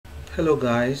Hello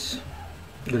guys,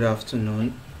 good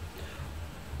afternoon.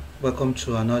 Welcome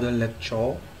to another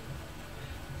lecture.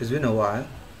 It's been a while.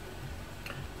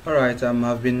 Alright,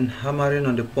 I've been hammering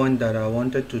on the point that I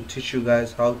wanted to teach you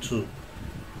guys how to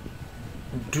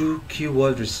do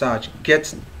keyword research,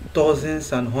 get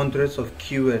dozens and hundreds of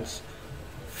keywords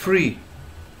free.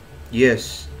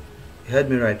 Yes, you heard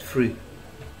me right, free,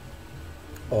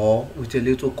 or with a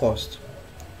little cost.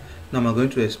 Now I'm going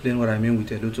to explain what I mean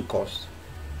with a little cost.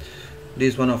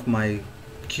 This is one of my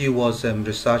keywords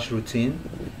research routine.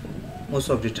 Most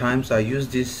of the times I use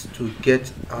this to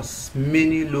get as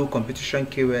many low competition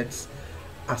keywords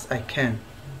as I can.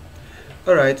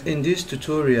 Alright, in this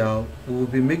tutorial we will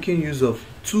be making use of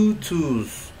two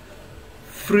tools,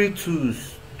 free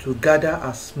tools, to gather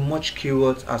as much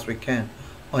keywords as we can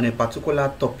on a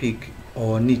particular topic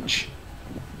or niche.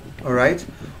 Alright,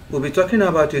 we'll be talking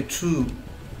about a tool,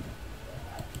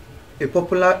 a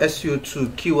popular SEO tool,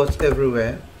 Keywords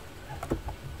Everywhere.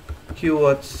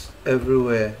 Keywords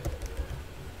Everywhere.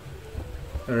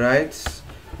 Alright,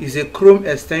 is a Chrome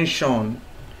extension.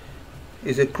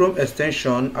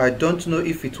 I don't know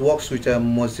if it works with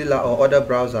Mozilla or other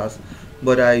browsers,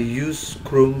 but I use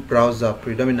Chrome browser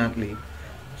predominantly.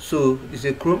 So it's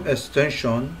a Chrome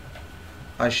extension.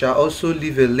 I shall also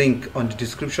leave a link on the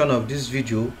description of this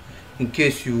video in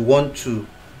case you want to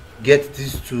get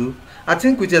this tool. I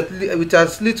think with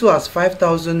as little as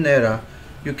 5,000 naira,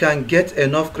 you can get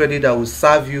enough credit that will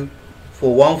serve you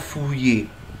for one full year.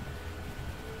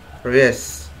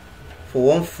 Yes, for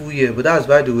one full year. But that's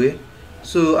by the way.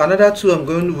 So another tool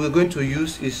we're going to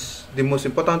use is the most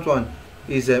important one,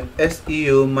 is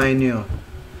SEO Minion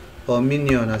or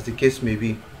Minion, as the case may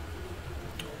be.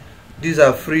 These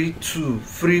are free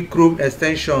Chrome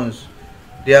extensions.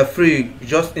 They are free. You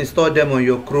just install them on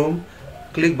your Chrome.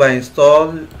 Click by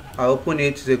install. I open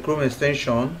it. It's a Chrome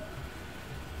extension.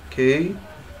 Okay,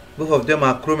 both of them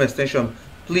are Chrome extension.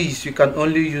 Please, you can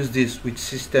only use this with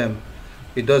system.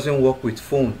 It doesn't work with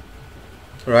phone,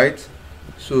 right?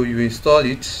 So you install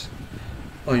it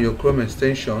on your Chrome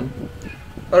extension.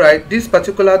 Alright, this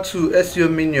particular tool,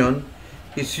 SEO Minion,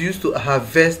 is used to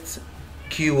harvest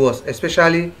keywords,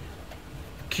 especially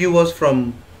keywords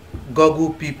from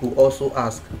Google. People also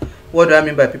ask. What do I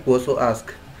mean by people also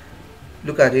ask?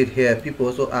 Look at it here. People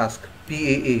also ask.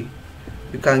 PAA.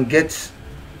 You can get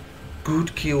good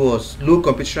keywords, low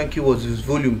competition keywords with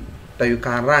volume that you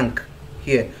can rank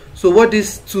here. So what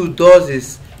this tool does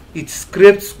is it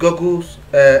scrapes Google's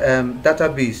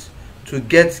database to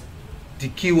get the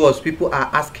keywords people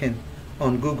are asking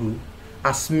on Google,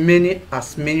 as many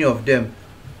of them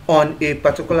on a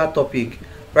particular topic.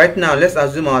 Right now, let's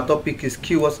assume our topic is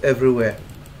keywords everywhere,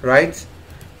 right?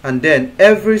 And then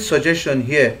every suggestion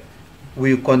here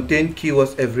will contain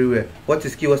keywords everywhere. What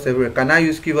is keywords everywhere? Can I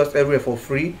use keywords everywhere for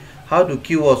free? How do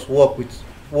keywords work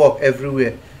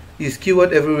everywhere? Is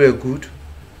keyword everywhere good?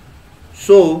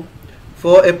 So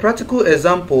for a practical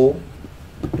example,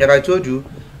 like I told you,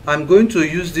 I'm going to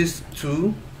use this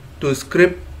tool to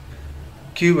scrape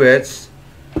keywords,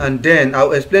 and then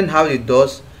I'll explain how it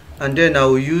does, and then I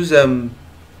will use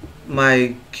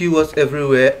my keywords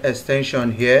everywhere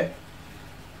extension here.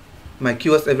 My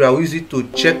keywords everywhere, I'll use it to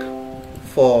check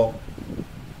for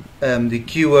the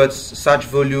keywords, search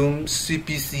volume,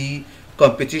 CPC,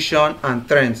 competition, and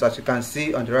trends, as you can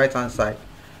see on the right hand side.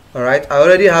 Alright, I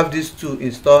already have this tool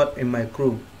installed in my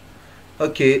Chrome.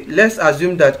 Okay, let's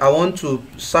assume that I want to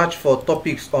search for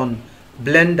topics on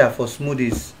Blender for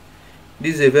smoothies.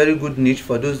 This is a very good niche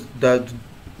for those that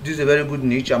this is a very good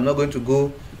niche. I'm not going to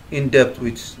go in depth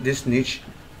with this niche,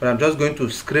 but I'm just going to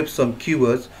scrape some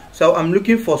keywords. So I'm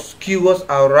looking for keywords.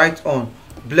 I'll write on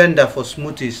Blender for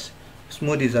smoothies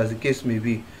as the case may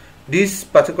be. This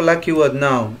particular keyword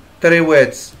now, 3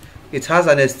 words, it has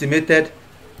an estimated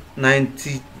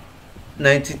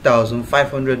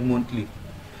 90,500 monthly.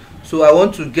 So I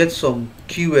want to get some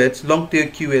keywords, long tail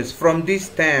keywords from this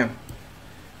term.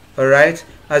 Alright,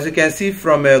 as you can see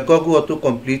from Google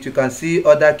autocomplete, you can see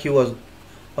other keywords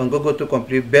on Google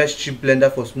autocomplete. Best cheap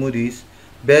blender for smoothies,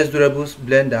 best durable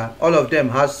blender, all of them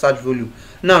has search volume.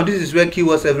 Now this is where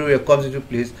keywords everywhere comes into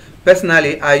place.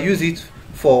 Personally, I use it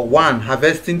for one,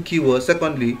 harvesting keywords,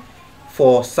 secondly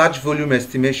for search volume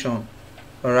estimation.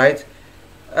 Alright,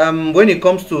 when it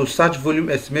comes to search volume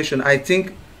estimation, I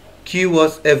think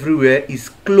keywords everywhere is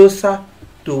closer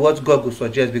to what Google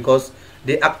suggests, because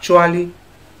they actually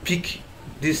pick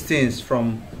these things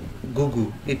from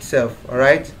Google itself.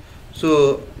 Alright,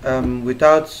 so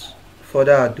without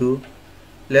further ado,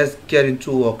 let's get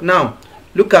into work. Now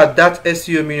look at that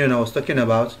SEO Minion I was talking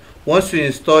about. Once you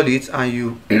install it and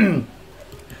you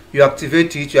you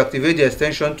activate it, you activate the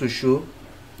extension to show.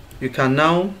 You can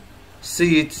now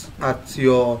see it at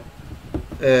your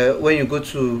when you go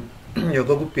to your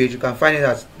Google page. You can find it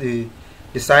at the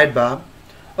sidebar.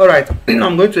 All right.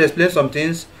 I'm going to explain some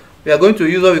things. We are going to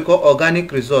use what we call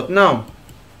organic result. Now,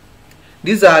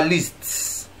 these are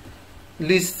lists.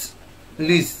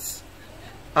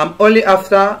 I'm only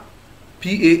after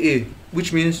PAA,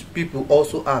 which means people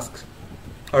also ask.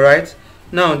 All right.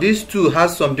 Now, these two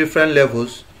has some different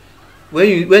levels.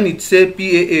 When it say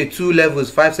PAA 2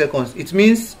 levels 5 seconds, it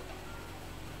means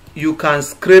you can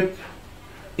scrape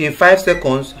in 5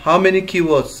 seconds. How many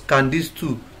keywords can these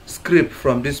two scrape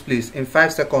from this place in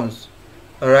 5 seconds?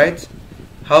 All right.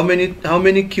 How many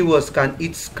keywords can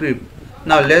each scrape?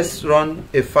 Now let's run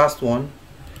a fast one.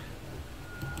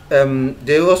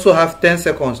 They also have 10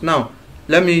 seconds. Now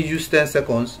let me use 10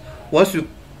 seconds. Once you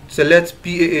select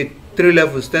PAA 3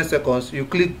 levels 10 seconds, you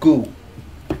click go.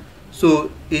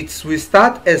 So we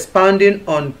start expanding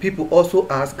on people also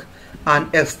ask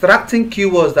and extracting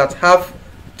keywords that have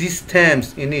these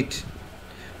terms in it.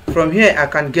 From here I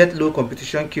can get low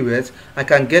competition keywords. I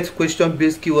can get question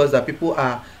based keywords that people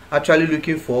are actually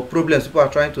looking for, problems people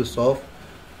are trying to solve.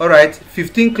 All right,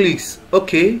 15 clicks.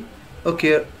 Okay,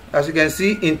 as you can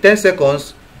see, in 10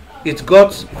 seconds it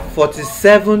got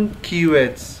 47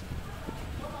 keywords,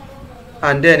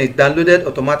 and then it downloaded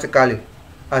automatically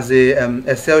as a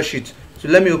Excel sheet. So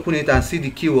let me open it and see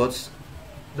the keywords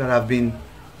that have been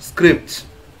scraped.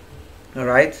 All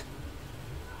right.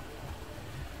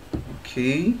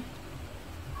 Okay.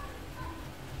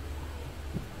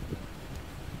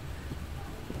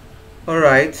 All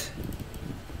right.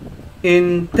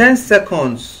 In 10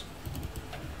 seconds,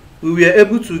 we were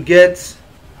able to get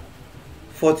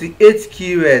 48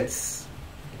 keywords.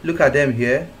 Look at them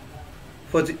here.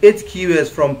 48 keywords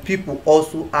from people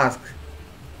also ask.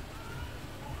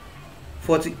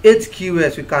 48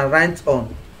 keywords we can rank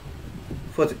on.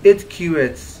 48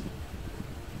 keywords.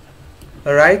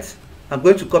 All right. I'm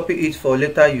going to copy it for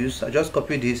later use. I just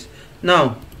copy this.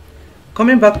 Now,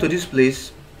 coming back to this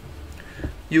place,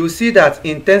 you will see that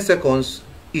in 10 seconds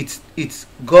it's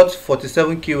got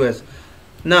 47 keywords.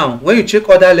 Now, when you check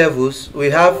other levels, we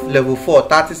have level 4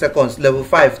 30 seconds, level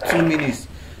 5 2 minutes,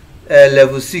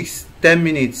 level 6 10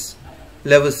 minutes,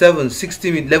 level 7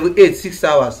 60 minutes, level 8 6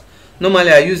 hours.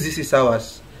 Normally I use this 6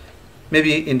 hours.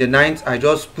 Maybe in the night I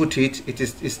just put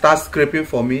it starts scraping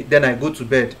for me, then I go to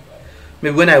bed.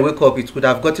 Maybe when I wake up it could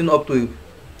have gotten up to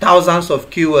thousands of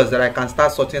keywords that I can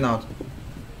start sorting out.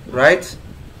 Right?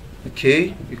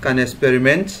 Okay, you can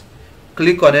experiment.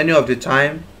 Click on any of the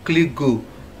time, click go.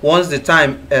 Once the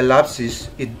time elapses,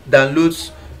 it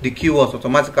downloads the keywords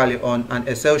automatically on an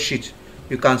Excel sheet.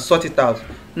 You can sort it out.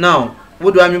 Now,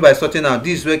 what do I mean by sorting out?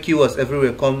 This is where keywords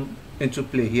everywhere come into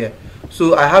play here.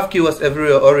 So I have keywords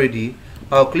everywhere already.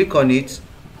 I'll click on it.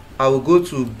 I will go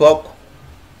to bulk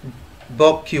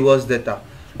keywords data.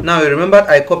 Now you remember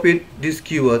I copied these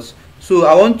keywords, so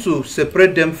I want to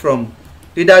separate them from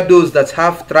either those that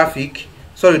have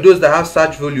those that have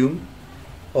search volume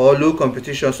or low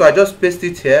competition. So I just paste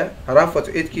it here, around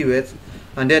 48 keywords,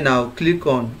 and then I'll click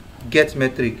on get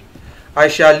metric. I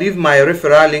shall leave my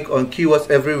referral link on keywords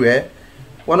everywhere.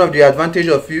 One of the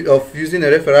advantages of using a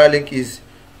referral link is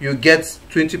you get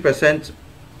 20%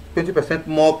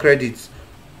 more credits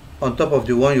on top of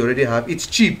the one you already have. It's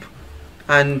cheap,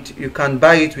 and you can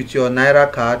buy it with your Naira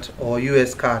card or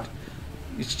US card.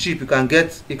 It's cheap. You can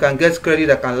get credit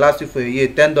that can last you for a year,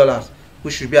 $10,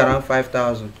 which should be around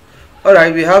 5,000. All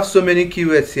right, we have so many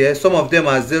keywords here. Some of them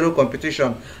are zero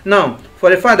competition. Now,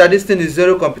 for the fact that this thing is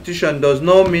zero competition does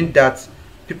not mean that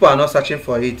people are not searching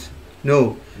for it.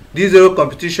 No, this zero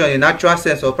competition in actual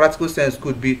sense or practical sense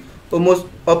could be almost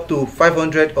up to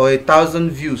 500 or 1,000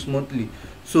 views monthly.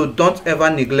 So don't ever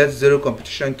neglect zero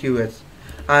competition keywords,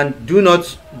 and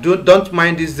don't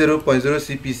mind this 0.0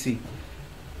 CPC.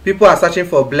 People are searching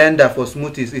for blender for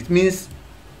smoothies. It means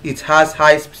it has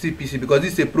high CPC because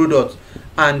it's a product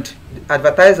and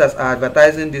advertisers are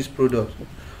advertising this product.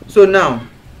 So now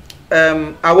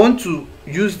I want to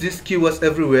use these keywords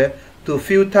everywhere to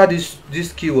filter these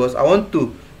keywords. I want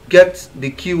to get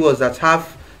the keywords that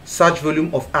have search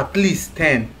volume of at least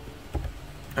 10.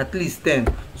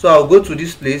 So I'll go to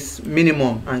this place,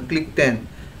 minimum, and click 10,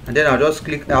 and then I'll just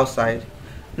click outside.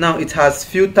 Now it has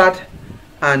filtered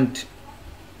and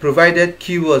provided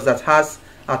keywords that has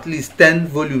at least 10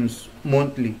 volumes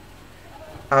monthly.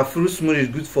 Our fruit smoothie is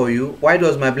good for you. Why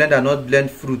does my blender not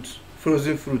blend fruit,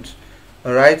 frozen fruit?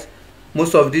 All right,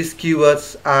 most of these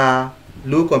keywords are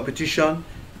low competition.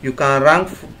 You can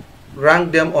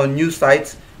rank them on news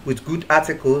sites with good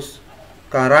articles.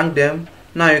 You can rank them.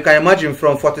 Now you can imagine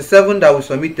from 47 that we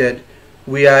submitted,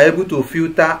 we are able to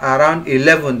filter around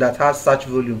 11 that has search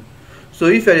volume. So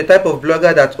if you're the type of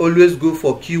blogger that always go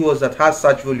for keywords that has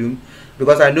search volume,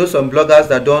 because I know some bloggers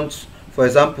that don't. For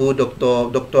example,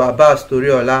 Dr. Abbas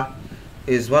Toriola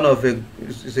is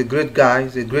is a great guy,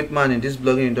 he's a great man in this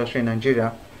blogging industry in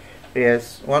Nigeria.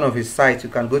 Yes, one of his sites, you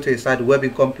can go to his site, Web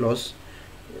Income Plus.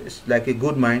 It's like a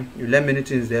good mind, you learn many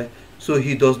things there. So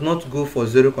he does not go for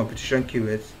zero competition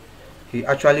keywords, he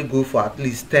actually go for at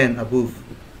least 10 above,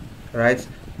 right?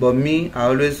 But me, I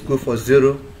always go for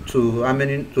 0 to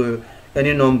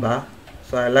any number.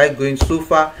 So I like going so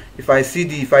far. If I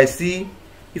see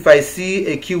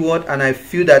a keyword and I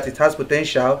feel that it has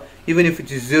potential, even if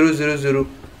it is 000,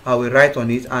 I will write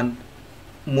on it, and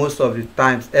most of the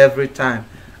times, every time,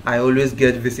 I always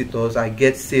get visitors, I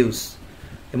get sales.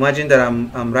 Imagine that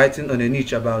I'm writing on a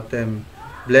niche about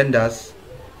blenders,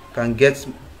 I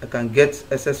can get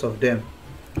excess of them.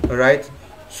 All right,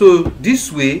 so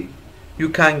this way you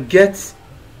can get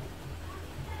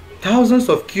thousands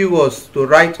of keywords to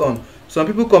write on. Some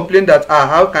people complain that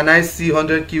how can I see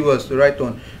 100 keywords to write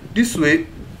on? This way,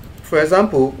 for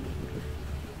example,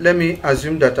 let me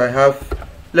assume that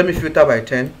let me filter by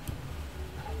 10.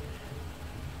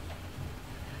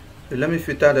 So let me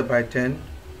filter that by 10.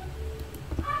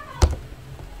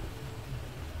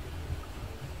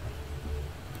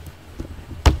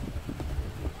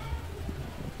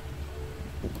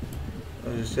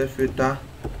 As I said, filter.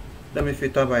 Let me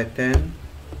filter by 10.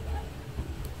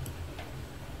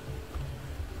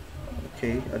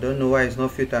 Okay, I don't know why it's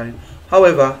not filtering.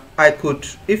 However, I could,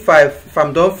 if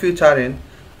I'm done filtering,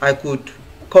 I could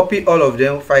copy all of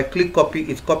them. If I click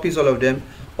copy, it copies all of them,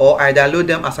 or I download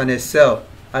them as an Excel.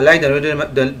 I like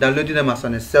downloading them as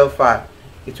an Excel file.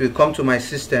 It will come to my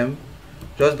system,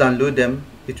 just download them,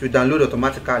 it will download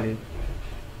automatically.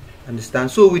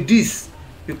 Understand? So with this,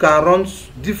 you can run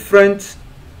different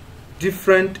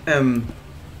terms.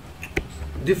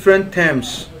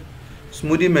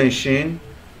 Smoothie machine,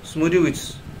 smoothie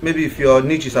with, maybe if your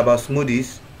niche is about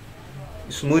smoothies,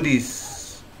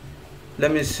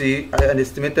 let me see, an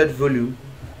estimated volume.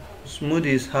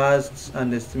 Smoothies has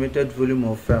an estimated volume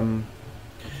of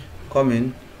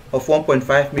coming of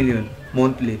 1.5 million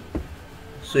monthly.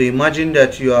 So imagine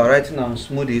that you are writing on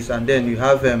smoothies and then you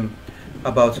have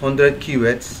about 100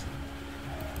 keywords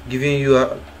giving you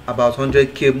about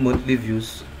 100k monthly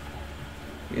views.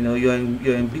 You know, you're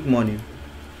in big money.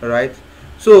 All right,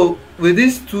 so with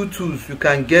these two tools you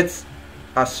can get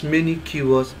as many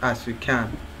keywords as you can.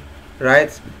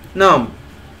 Right now,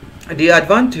 the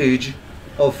advantage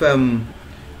of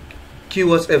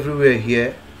keywords everywhere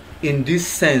here, in this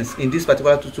sense, in this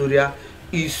particular tutorial,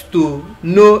 is to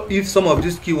know if some of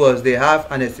these keywords they have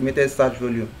an estimated search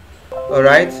volume. All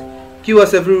right,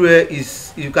 keywords everywhere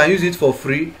is, you can use it for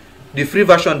free. The free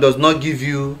version does not give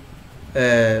you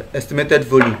estimated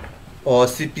volume or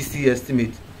CPC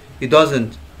estimate, it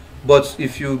doesn't. But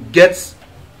if you get,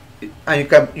 and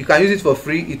you can use it for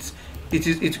free,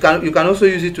 you can also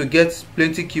use it to get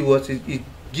plenty keywords. It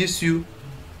gives you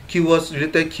keywords,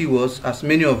 related keywords, as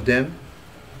many of them.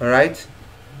 All right,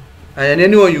 and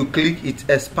anyone you click, it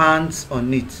expands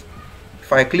on it.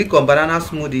 If I click on banana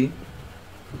smoothie,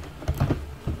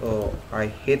 oh, I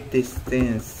hate these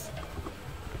things.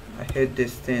 I hate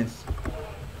these things.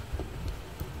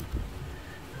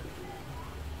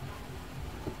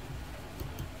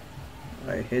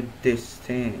 I hate these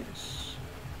things.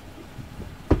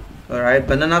 All right,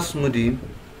 banana smoothie.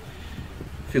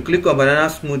 If you click on banana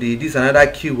smoothie, this is another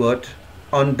keyword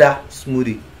under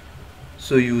smoothie.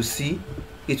 So you see,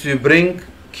 it will bring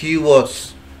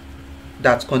keywords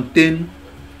that contain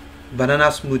banana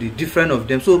smoothie, different of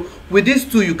them. So with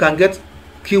these two, you can get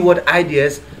keyword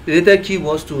ideas, related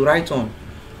keywords to write on.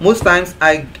 Most times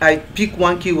I pick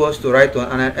one keyword to write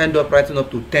on and I end up writing up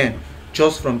to 10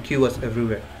 just from keywords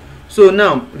everywhere. So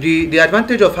now the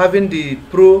advantage of having the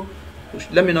pro,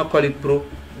 let me not call it pro,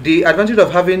 the advantage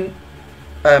of having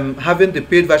the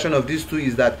paid version of these two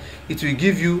is that it will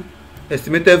give you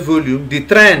estimated volume, the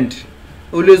trend.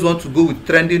 Always want to go with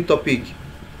trending topic,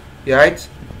 right?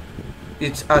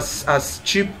 It's as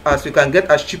cheap as you can get,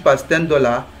 as cheap as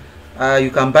 $10.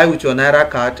 You can buy with your Naira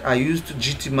card. I used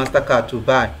GT Mastercard to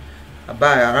buy. I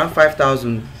buy around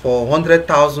 5,000 for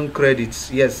 100,000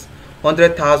 credits. Yes,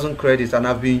 100,000 credits, and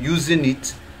I've been using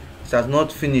it. It has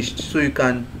not finished. So you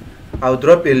can, I'll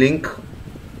drop a link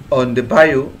on the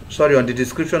bio, sorry, on the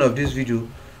description of this video,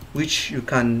 which you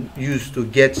can use to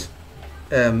get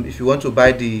if you want to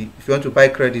buy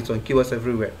credits on keywords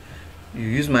everywhere. You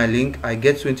use my link, I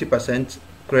get 20%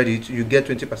 credit, you get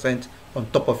 20% on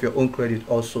top of your own credit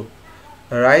also.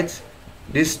 All right,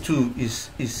 this too is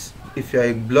if you're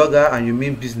a blogger and you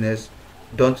mean business,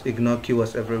 Don't ignore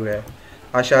keywords everywhere.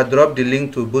 I shall drop the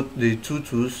link to both the two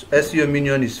tools. SEO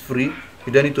Minion is free.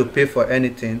 You don't need to pay for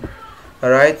anything.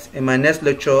 Alright, in my next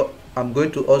lecture, I'm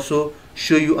going to also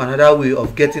show you another way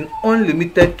of getting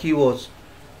unlimited keywords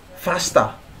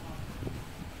faster.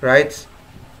 Right?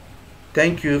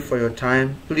 Thank you for your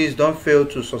time. Please don't fail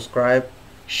to subscribe,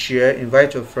 share,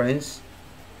 invite your friends.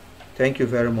 Thank you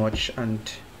very much and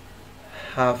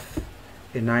have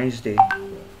a nice day.